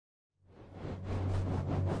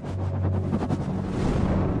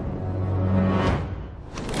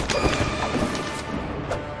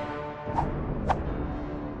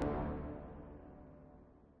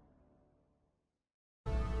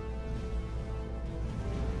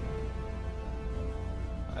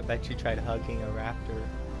I bet you tried hugging a raptor.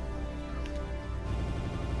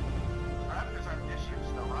 Raptors are vicious,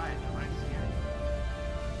 though, right? You might see it.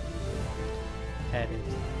 Pet it.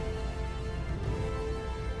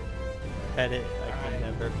 Pet it. I can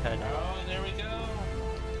never pet it. Oh, there we go.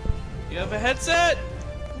 You have a headset?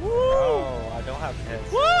 Woo! Oh, I don't have a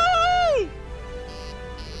headset. Woo!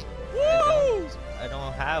 Woo! I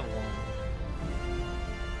don't have one.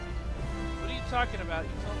 What are you talking about?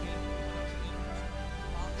 You told me.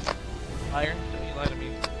 Liar! Don't you lie to me.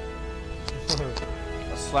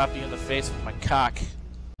 I'll slap you in the face with my cock.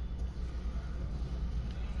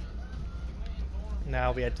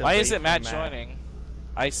 Now we had to. Why wait isn't for Matt joining?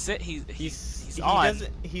 I sit. He's on.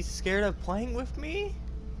 He's scared of playing with me.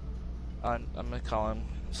 I'm gonna call him.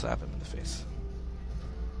 Slap him in the face.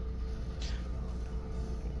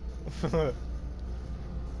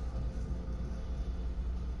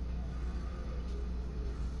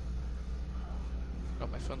 Oh,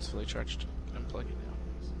 my phone's fully charged. Can unplug it now.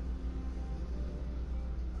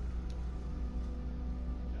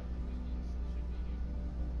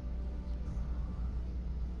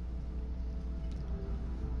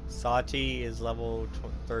 Sati is level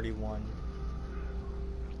 31.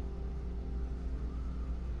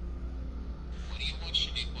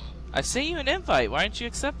 I sent you an invite. Why aren't you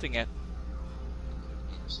accepting it?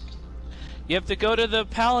 You have to go to the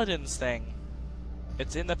Paladins thing.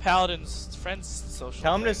 It's in the Paladins friends social.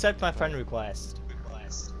 Tell him to thing. accept my friend request.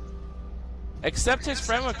 Accept his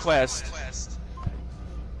friend request.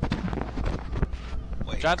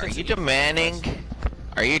 Wait, Jonathan, are you demanding?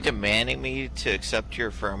 Are you demanding me to accept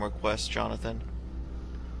your friend request, Jonathan?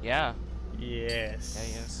 Yeah. Yes.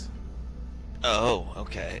 Yeah, yes. Oh,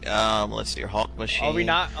 okay. Let's see. Your Hulk machine. Are we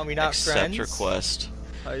not accept friends? request.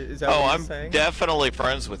 Is that Oh, what you're I'm saying? definitely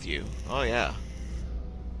friends with you. Oh yeah.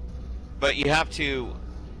 But you have to,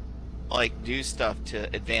 like, do stuff to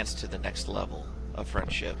advance to the next level of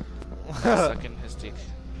friendship. Sucking his dick.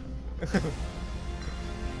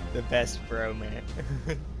 The best bro, man.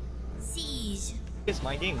 Siege. Is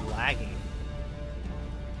my game lagging?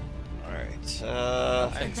 Alright,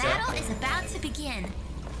 The battle is about to begin.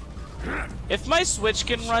 If my Switch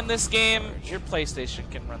can run this game, your PlayStation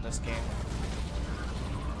can run this game.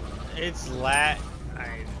 It's I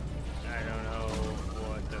don't know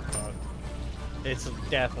what the fuck. It's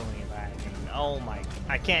definitely lagging. Oh my!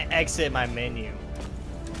 I can't exit my menu.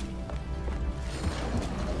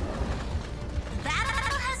 The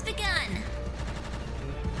battle has begun.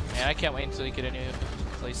 Man, I can't wait until you get a new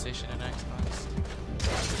PlayStation and Xbox.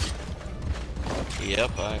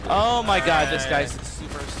 Yep, I agree. Oh my god, this guy's in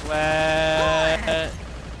super sweat.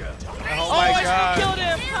 Oh my I god! killed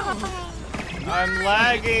him! I'm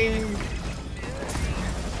lagging.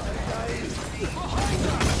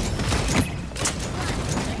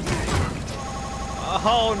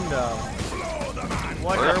 Oh no!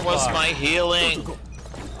 What Where the was fuck? my healing?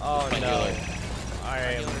 Oh My no! healer. I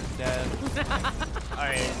am Dead.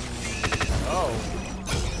 I am. Oh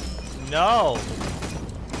no!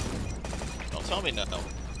 Don't tell me no.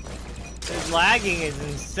 This lagging is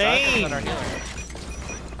insane. Not our healer.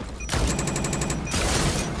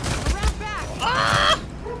 Ah!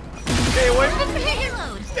 Stay away from me!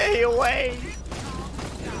 Reload. Stay away!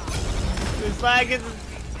 This lag is...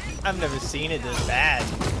 I've never seen it this bad.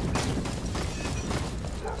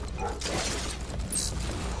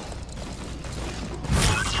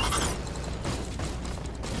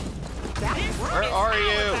 Where are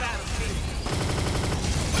you?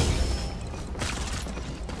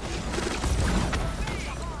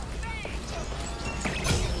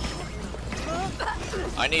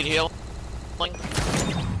 I need healing.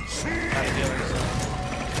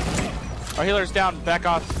 Our healer's down, back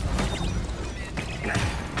off.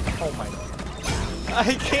 Oh my...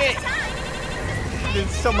 I can't...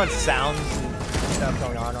 There's so much sounds and stuff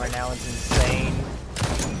going on right now, it's insane.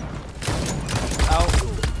 Oh.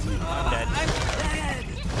 I'm dead.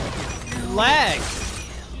 Lag!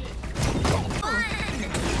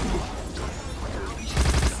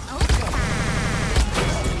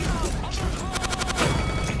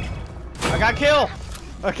 I got kill!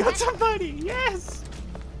 I got somebody! Yes!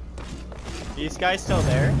 These guys still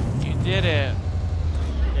there? You did it.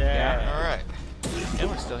 Yeah. Alright. Yeah,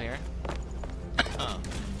 we're still here.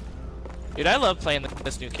 Dude, I love playing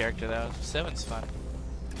this new character though. 7's fun.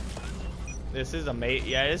 This is amazing.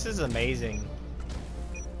 Yeah, this is amazing.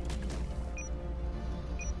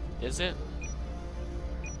 Is it?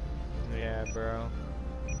 Yeah, bro.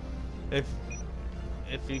 If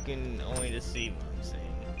you can only just see what I'm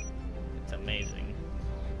saying, it's amazing.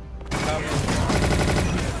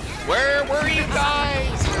 Where were you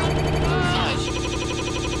guys?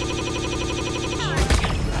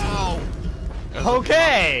 because of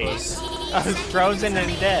Okay! the octopus. I was frozen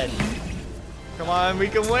and dead. Come on, we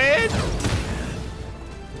can win!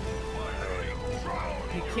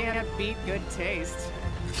 You can't beat good taste.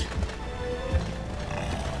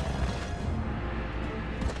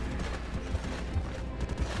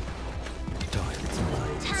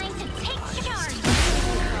 Time to take charge.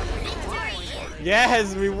 Victory.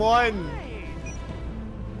 Yes, we won!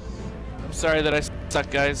 I'm sorry that I suck,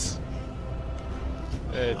 guys.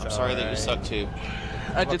 It's I'm sorry that you alright. suck too.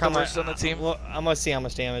 I did the Come worst on the team. Well, I'm gonna see how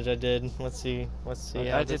much damage I did. Let's see. How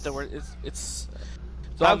I did this- the worst. It's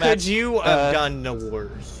How all could Matt's- you have done the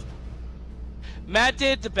worst? Matt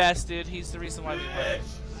did the best, dude. He's the reason why we won.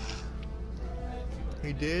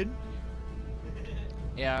 He did?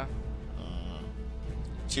 Yeah.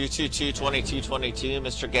 222-2222,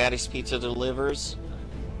 Mr. Gaddy's Pizza delivers.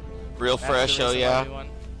 Real That's fresh, the oh reason why yeah. we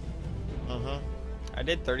won. I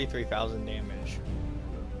did 33,000 damage.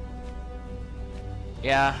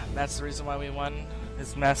 Yeah, that's the reason why we won.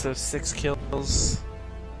 His massive 6 kills.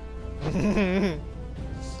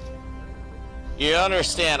 You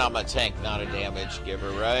understand I'm a tank, not a damage giver,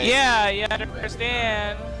 right? Yeah, you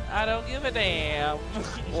understand. I don't give a damn.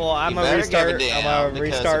 Well, I'm You gonna better restart. give a damn, I'm gonna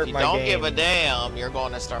because restart if you my don't game. give a damn, you're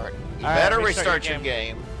going to start. You All right, better restart restart your your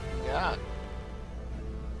game. Yeah.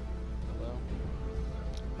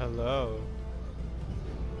 Hello.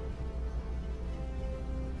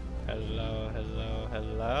 Hello, hello,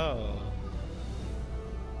 hello.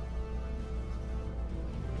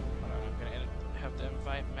 Hold on, I'm gonna have to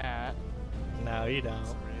invite Matt. No, you don't.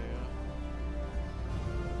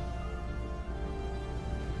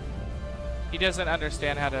 He doesn't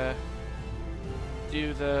understand how to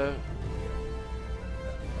do the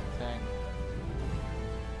thing.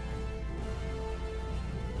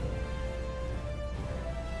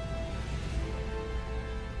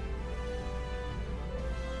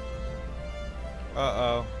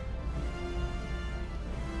 Uh-oh.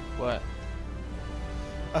 What?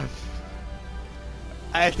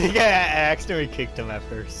 I think I accidentally kicked him at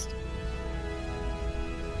first.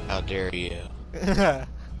 How dare you?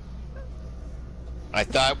 I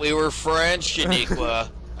thought we were friends, Shaniqua.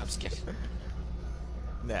 I'm just kidding.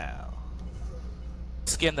 No.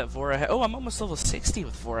 Skin that Vora had. Oh, I'm almost level 60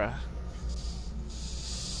 with Vora.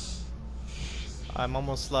 I'm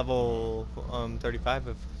almost level 35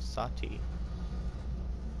 of Sati.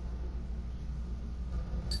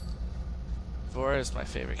 Vora is my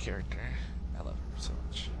favorite character. I love her so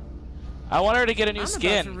much. I want her to get a new I'm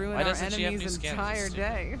skin. about to ruin Why our doesn't she have new enemy's skins? entire It's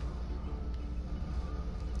day.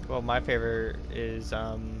 Well, my favorite is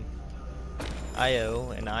Io,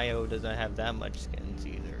 and Io doesn't have that much skins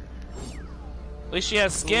either. At least she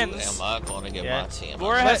has skins. Am I going to get Yeah. my team?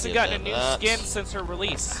 Vora I'm hasn't gonna gotten a get new them skin nuts. since her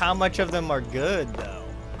release. How much of them are good though?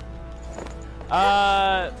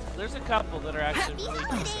 There's a couple that are actually Happy really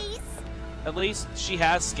holidays. decent. At least she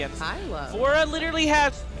has skins. Hi, love. Vora literally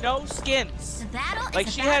has no skins. The battle Like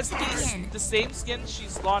is she about has to begin. the same skins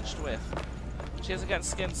she's launched with. She hasn't gotten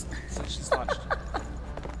skins since she's launched.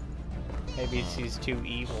 Maybe she's too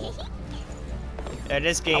evil. Yeah,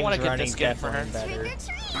 this game's wanna get running this skin for her. definitely Trick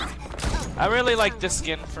better. or treat. I really like this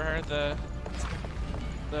skin for her,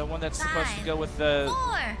 the one that's supposed to go with the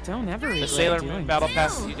 4. Don't ever regret Sailor doing Moon battle Two.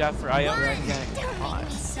 pass you got for Io. 1.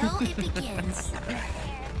 So it begins.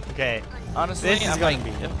 Okay, Honestly, this is I gonna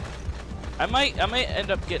might, be. I might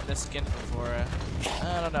end up getting this skin for Vora.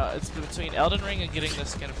 I don't know. It's between Elden Ring and getting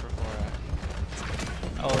this skin for Vora.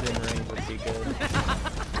 Elden Ring would be good.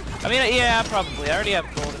 I mean, yeah, probably. I already have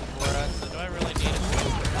gold in Vora, so do I really need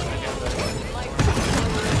it?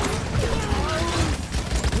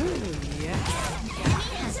 Ooh, yeah.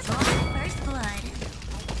 Enemy has drawn first blood.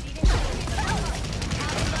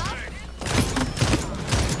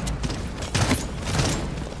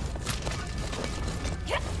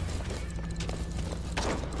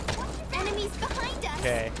 Enemies behind us.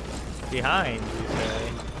 Okay, behind you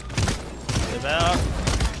say. Get out.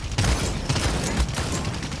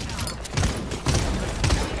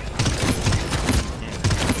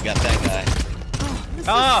 You got that guy.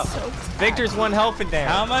 Oh, Victor's 1 health and down.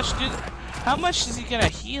 How much is he gonna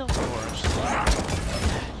heal for?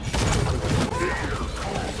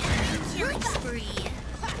 Killing spree.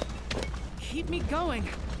 Keep me going.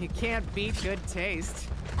 You can't beat good taste.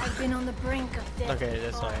 I've been on the brink of death. Okay,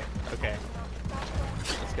 this way. Okay.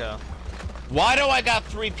 Let's go. Why do I got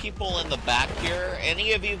 3 people in the back here?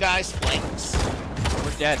 Any of you guys flanks?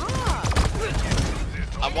 We're dead.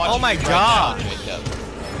 I'm watching Oh my you right God. now, Jacob.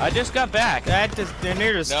 I just got back. That just, they're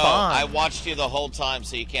near to No, spawn. I watched you the whole time,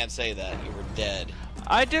 so you can't say that. You were dead.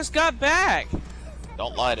 I just got back.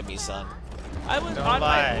 Don't lie to me, son. I was Don't on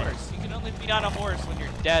lie. my horse. You can only only be on a horse when you're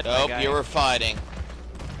dead. my Nope, guy. you were fighting.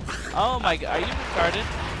 Oh my god, are you retarded?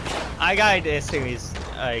 I got this series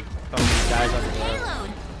like from these guys on the road.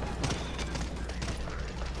 Payload.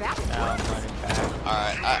 Now I'm running back.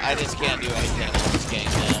 Alright, I just can't do anything in this game,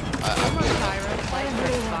 man. I'm good. Pyro, fight for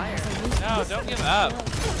fire. No, don't give up. Being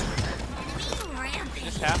It rampant.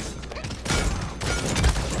 just happens, man.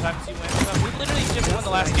 Sometimes you win, sometimes we literally just won the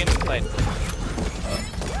last game we played.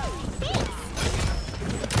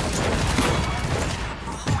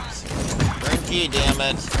 Cranky, damn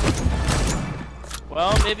it.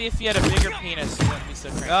 Well, maybe if you had a bigger penis, you wouldn't be so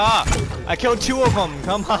crazy. Ah! I killed 2 of them.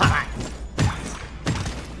 Come on.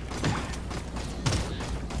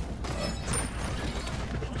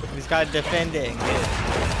 He's got defending.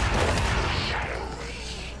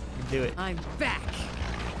 Do it. I'm back.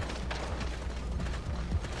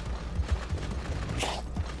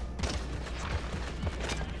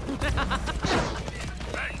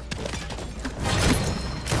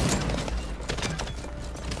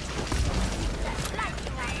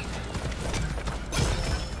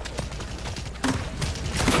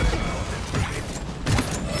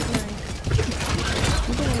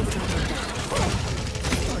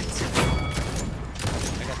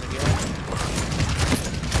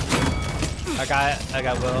 I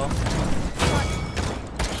got Will.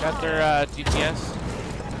 Got their DPS.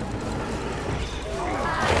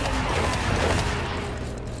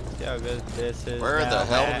 See how good this is. Where the now,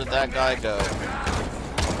 hell Matt. did that guy go?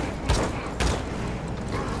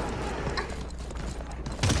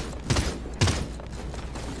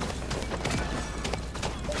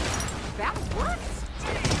 That worked.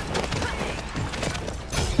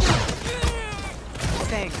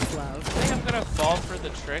 Thanks, love. I think I'm gonna fall for the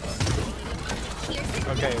tricks.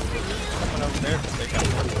 Okay, someone over there. They got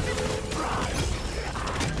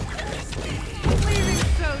Leaving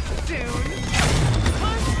so soon.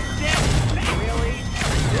 I'm dead. Really?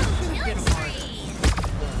 This is gonna get hard.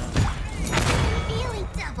 Feeling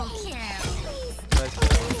double kill.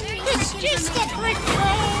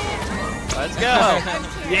 Let's go.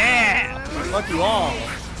 Yeah. Fuck you all.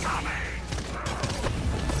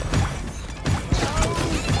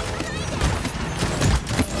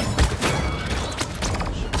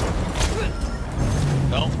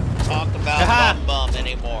 Don't talk about bum bum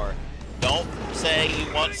anymore. Don't say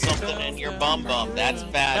you want something in your bum bum. That's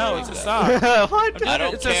bad. No, it's a song. What? I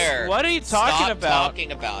don't care. What are you talking Stop about?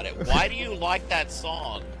 talking about it. Why do you like that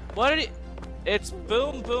song? What are you? It's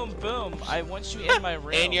boom, boom, boom. I want you in my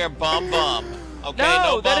room. In your bum bum. Okay,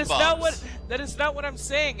 No, no that bum is not what. bums. That is not what I'm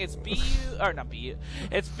saying. It's B-U or not B-U.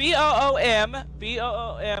 It's B-O-O-M.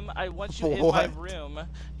 B-O-O-M. I want you in my What? room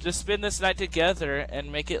to spend this night together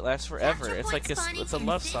and make it last forever. It's like it's a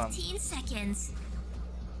love song. 15 seconds.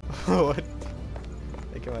 What?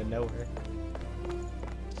 They come out of nowhere.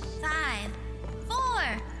 5, 4,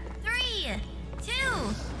 3, 2,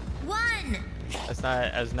 1.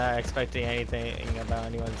 I was not expecting anything about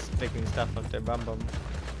anyone sticking stuff up their bum bum.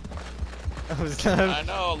 I was I not.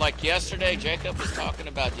 know, like yesterday, Jacob was talking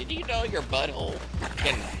about, did you know your butthole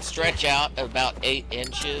can stretch out about 8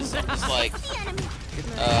 inches? I'm just like, The enemy.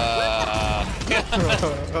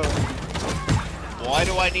 why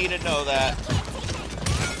do I need to know that?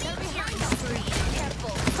 Killing spree.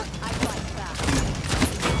 Careful. I like that.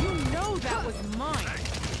 You know that was mine.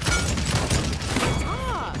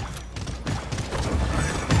 Ah!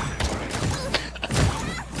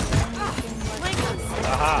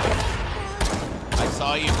 Aha. I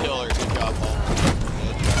saw you kill her. Good job, Paul.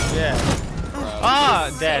 Yeah. Bro.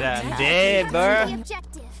 Ah, dead. I'm dead, The bruh.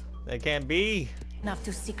 objective. They can't be. Enough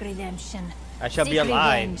to seek redemption. I shall be Seek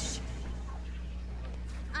alive. revenge.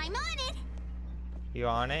 I'm on it. You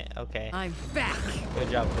on it? Okay. I'm back.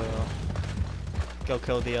 Good job, Will. Go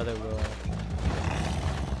kill the other Will.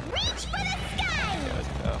 Reach for the sky. Okay, let's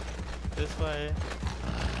go. This way.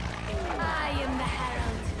 I am the herald.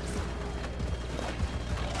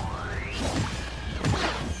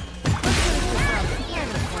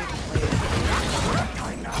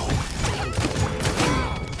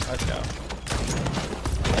 Let's go.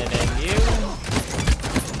 And then you.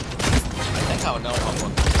 I think I would know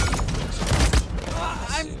one.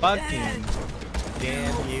 Fucking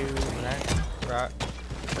damn you.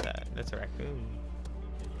 That's a raccoon.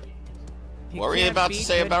 What were you can't about to beat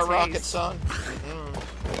say good about Rocket taste. Son?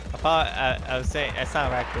 I thought I was saying it's not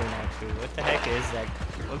a raccoon actually. What the heck is that?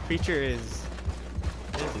 What creature is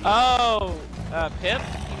he? Oh, Pip.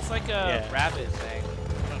 He's like a Yeah. rabbit thing.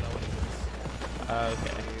 I don't know what he is.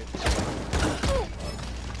 Okay.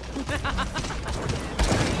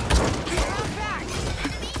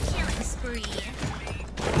 Enemy killing spree.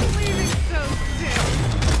 Leaving so soon.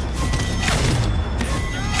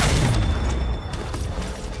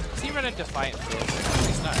 Defiant Fist.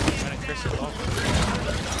 He's not. He's running Curse Revolver.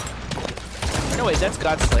 No, wait, that's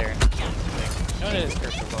Godslayer. No, it is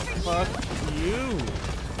Curse Revolver. Fuck you.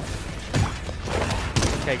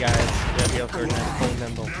 Okay, guys. Yeah, heal for next full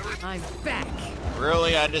nimble. I'm back.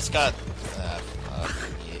 Really? I just got. Fuck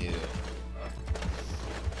you.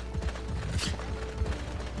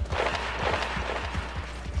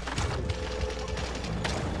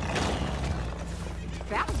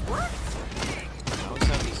 That worked. I always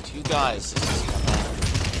have these two guys.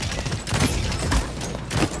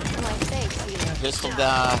 My face, you. Pistol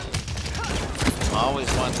guy.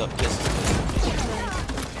 Always winds up pistol.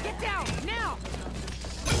 Get down now.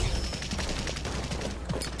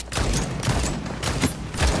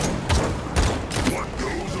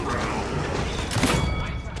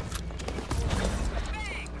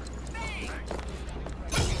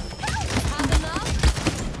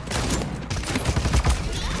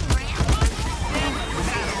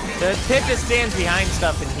 The pit just stands behind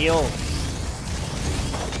stuff and heals.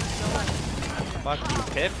 Fuck you,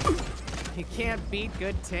 Pip. You can't beat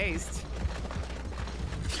good taste.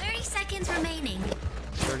 30 seconds remaining.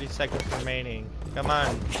 30 seconds remaining. Come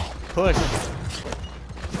on. Push.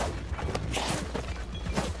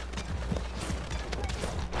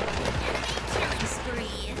 Killing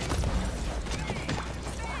spree.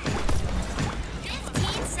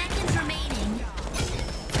 15 seconds remaining.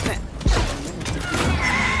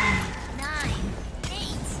 9, 8,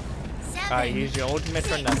 7. Alright, use your ultimate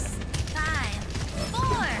for nothing. 5,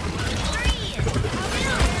 4, 3, 2,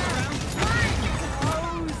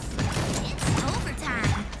 1. It's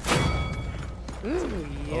overtime. Ooh,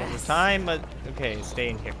 yes. Time, but okay, stay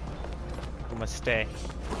in here. You must stay.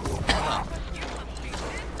 Hope you like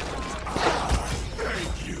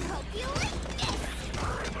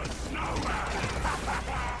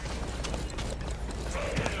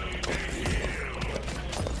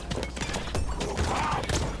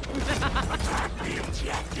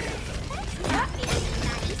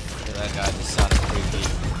this. That guy just sounded creepy.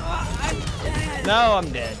 No, I'm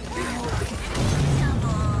dead.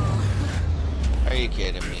 Are you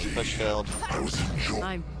kidding me? Push failed.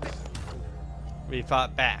 I'm We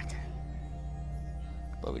fought back.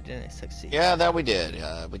 But we didn't succeed. Yeah, that we did.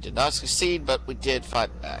 We did not succeed, but we did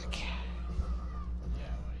fight back.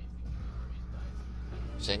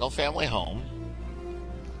 Single family home.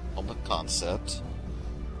 Home concept.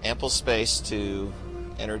 Ample space to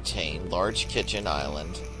entertain. Large kitchen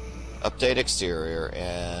island. Update exterior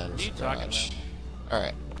and What are you talking garage.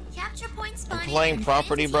 Alright. Capture point I'm spawning playing in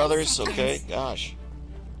Property 15 Brothers, seconds. okay? Gosh.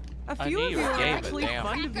 a I few knew of you you were are gay, but actually damn.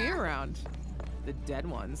 fun to be around. The dead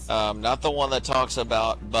ones. Not the one that talks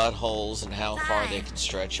about buttholes and how far they can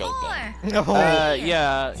stretch open. 4, No.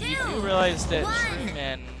 Yeah, you do realize that 1. true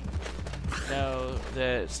men know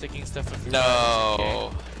that sticking stuff up your butt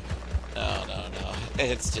No. No, no, no.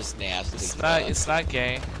 It's just nasty. is gay. It's not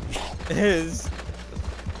gay. It is.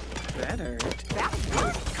 Better.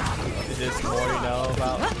 It is more you know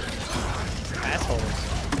about assholes.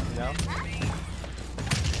 You know?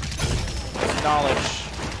 Knowledge.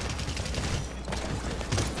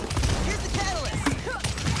 Here's the catalyst.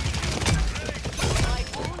 My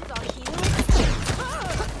wounds are healed.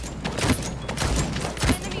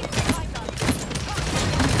 Enemy python.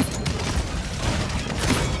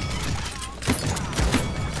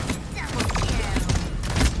 Double kill.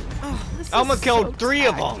 Oh, this I'm gonna is kill so 3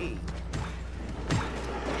 of tacky. them.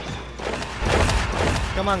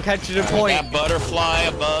 Come on, catch to the Alright, point. that butterfly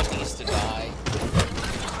above needs to die.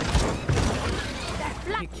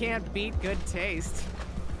 You can't beat good taste.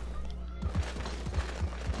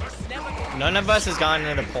 None of us has gotten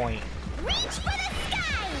to the point. Reach for the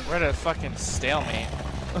sky. We're at a fucking stalemate.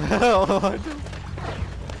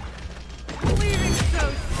 Leaving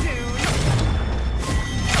so soon.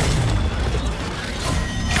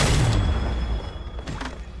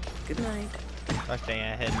 Good night. Gosh dang,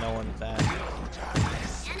 I had no one with that.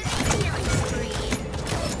 Enemy killing spree.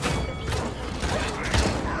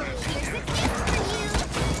 Here's a gift for you.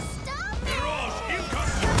 Stop it.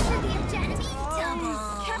 Capture the objective. Double.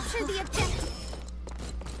 Capture the objective.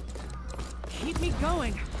 Keep me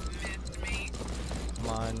going. Come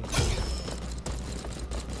on.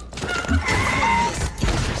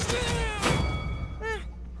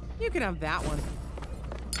 You can have that one.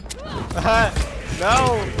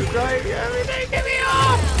 No! Destroying everything! Get me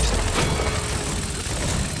off!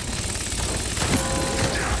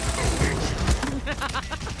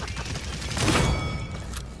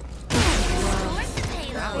 Force the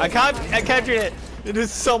payload. I captured it!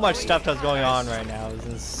 There's so much stuff that's going on right now. It's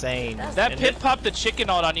insane. That And pit popped the chicken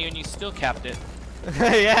out on you and you still capped it.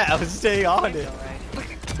 yeah, I was staying on it.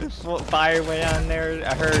 Fire went on there.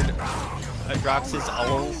 I heard Adrox's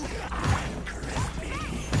old.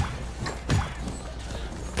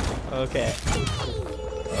 Okay.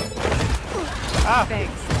 Ah!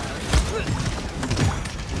 Thanks.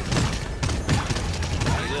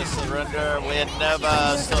 You surrender, we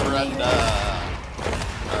never surrender.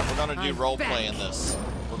 Alright, we're gonna do roleplay in this.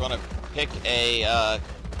 We're gonna pick a,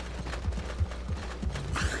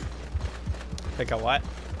 Pick a what?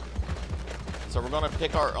 So we're gonna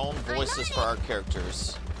pick our own voices for our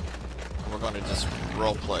characters. And we're gonna just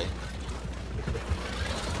roleplay.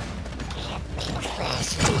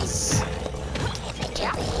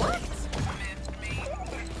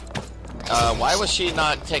 Why was she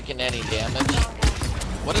not taking any damage?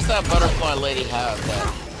 What does that butterfly lady have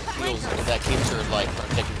that keeps her like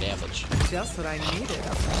from taking damage? Just what I needed.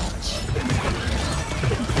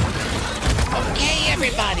 Okay,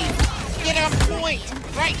 everybody, get on point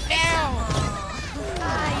right now.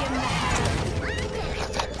 I am the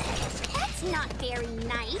herald. That's not very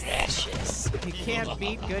nice. Precious. You can't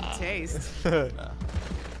beat good taste. I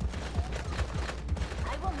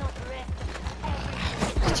will not rest.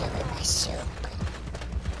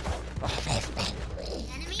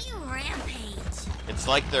 Enemy rampage. It's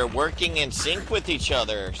like they're working in sync with each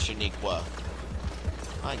other, Shaniqua.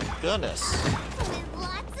 My goodness. With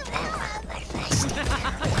lots of love.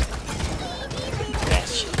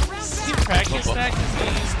 You practice that because you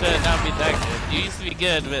used to not be that good. You used to be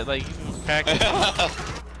good, but like you practice.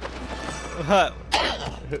 What?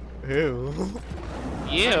 Who?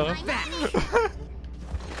 You.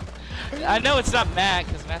 I know it's not Matt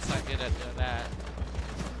because Matt's not good at doing that.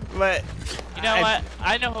 But You know what?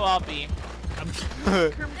 I know who I'll be.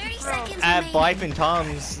 30 seconds at remaining. Blythe and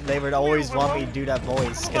Tom's, they would always want me to do that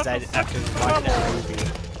voice because I after watching that movie.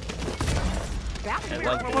 I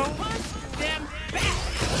liked it. Them back.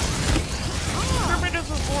 Kermit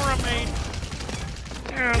is a Vora main.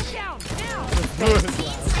 Yes. Down now. 15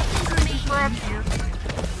 seconds remaining. I'm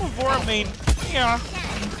a Vora main. Yeah.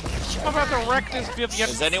 I'm about to wreck this Vivian.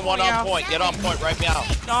 Is anyone on point? Get on point right now.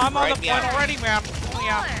 No, I'm on Right the now. point already, man.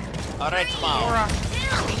 Yeah. Alright, tomorrow. Vora.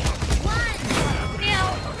 One.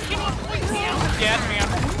 Dead, man.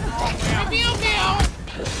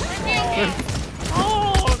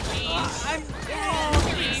 Oh, jeez. Oh,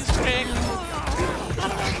 jeez, Rick. I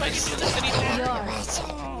don't know if I can do this anymore.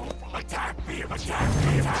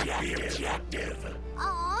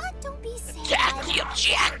 Aw, don't be sad.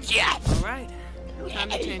 All right. Time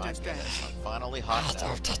to change our strategy. I'm finally hot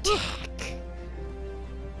now.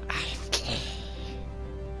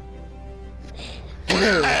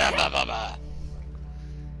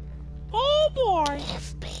 Oh, boy.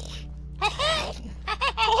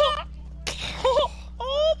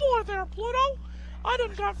 Oh, boy there, Pluto. I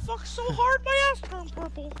done got fucked so hard my ass turned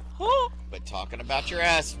purple. Huh? But talking about your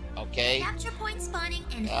ass, okay? Capture point spawning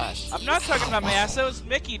in Gosh. 15 I'm not talking about my ass. That was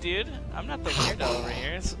Mickey, dude. I'm not the weirdo over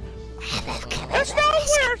here. It's not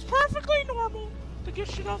weird. It's perfectly normal to get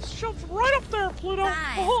shit off shoved right up there, Pluto.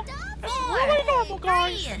 Five. It's really normal,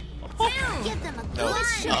 guys. Give them a No, good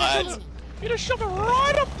it's shot. not. You just shove it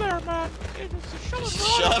right up there, man. You just shove it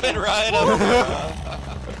right Shove up it there. right up.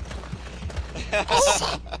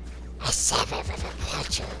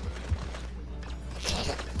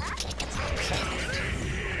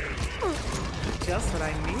 Just what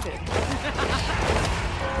I needed.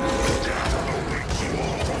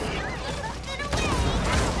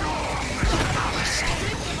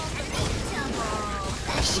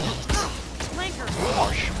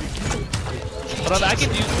 Hold on, I can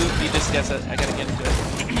do loopy this guess. I gotta get into it.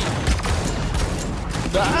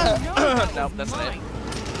 Nope, that's not it.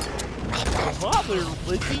 Father,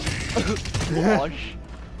 Lizzie. Gosh,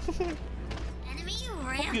 Enemy I'm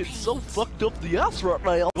rampage. getting so fucked up the ass right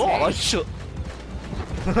now. Gosh.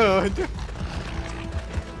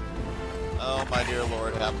 Oh, my dear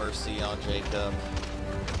Lord, have mercy on Jacob.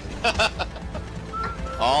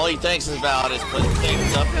 All he thinks about is putting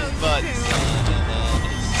things up his butt, son, and then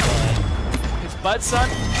his butt. His butt, son?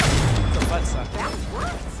 It's a butt, son.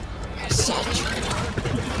 It's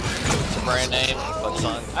a brand name, butt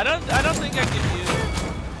son. I don't think I can do it.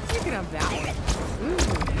 Speaking of that one.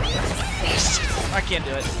 I can't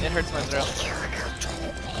do it. It hurts my throat.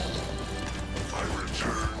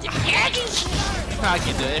 No, I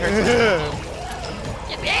can't do it. It hurts my throat.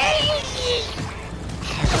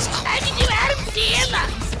 I can do Adam Sandler.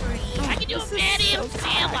 I can do a bad Adam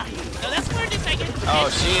Sandler. No, that's more than I can. Oh,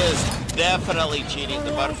 she is definitely cheating,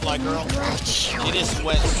 the butterfly girl. She just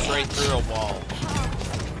went straight through a wall.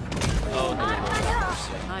 Oh, dear Lord, have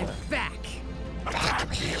mercy. I'm back. I'm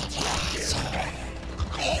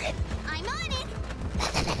on it.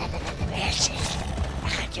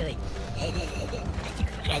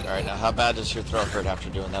 Alright, now how bad does your throat hurt after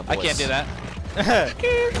doing that voice? I can't do that.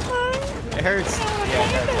 It hurts.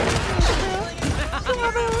 Yeah,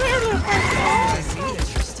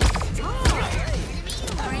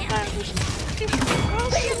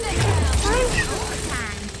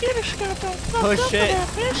 push it.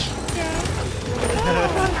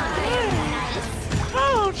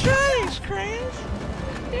 Oh, jeez, Chris.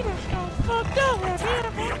 You just got fucked up right here.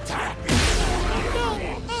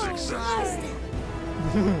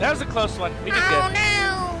 That was a close one. We did good.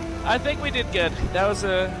 I think we did good. That was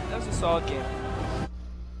a solid game.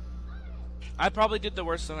 I probably did the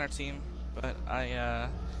worst on our team, but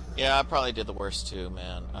Yeah, I probably did the worst too,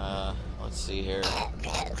 man. Let's see here.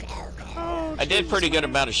 Oh, I did pretty good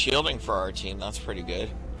amount of shielding for our team. That's pretty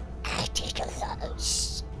good.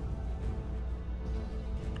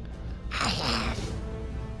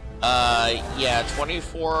 Yeah,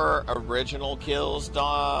 24 original kills,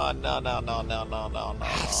 Dawn. No.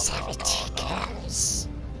 17 kills.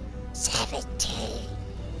 17.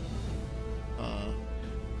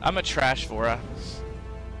 I'm a trash Vora.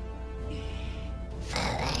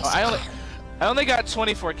 Oh, I only got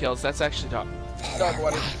 24 kills. That's actually dog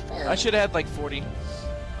water. I should have had like 40. I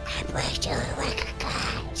play you like a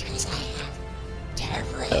god because I have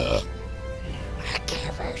terribly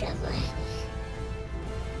uncovered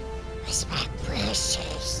with my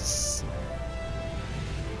precious.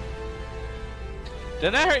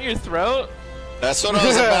 Didn't that hurt your throat? That's what I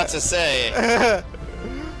was about to say.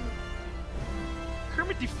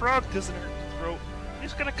 Kermit the Frog doesn't hurt your throat.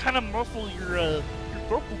 It's gonna kind of muffle your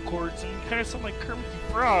vocal cords and kind of sound like Kermit the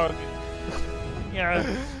Frog. Yeah,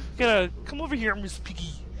 gotta come over here, Miss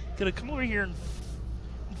Piggy. Gotta come over here and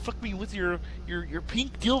fuck me with your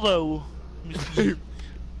pink dildo, Miss Piggy.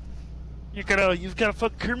 You've gotta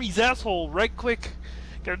fuck Kermit's asshole right quick.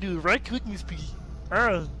 Gotta do it right quick, Miss Piggy.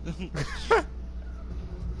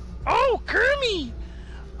 Oh, Kermit!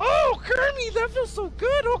 Oh, Kermit, that feels so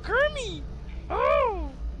good. Oh, Kermit! Oh!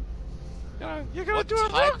 You're gonna What do it real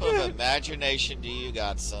type of good. imagination do you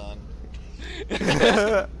got, son?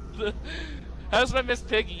 How's my Miss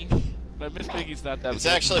Piggy? My Miss Piggy's not that It's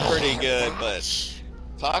good. actually pretty good, but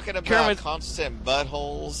talking about Kermit. constant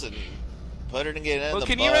buttholes and putting it in Well, the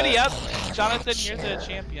can butt. you ready up? Jonathan, you're the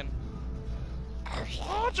champion.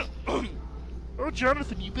 Oh,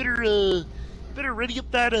 Jonathan, you better ready up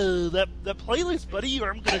that that playlist, buddy, or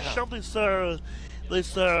I'm gonna shove this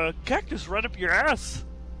cactus right up your ass.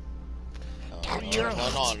 No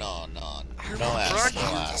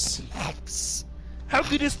ass. How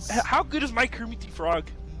good is my Kermit the Frog?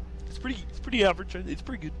 It's pretty average. It's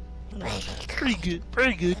pretty good.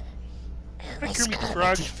 Pretty good. My Kermit the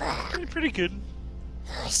Frog, pretty good. You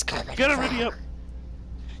gotta ready up.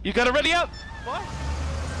 You gotta ready up! What?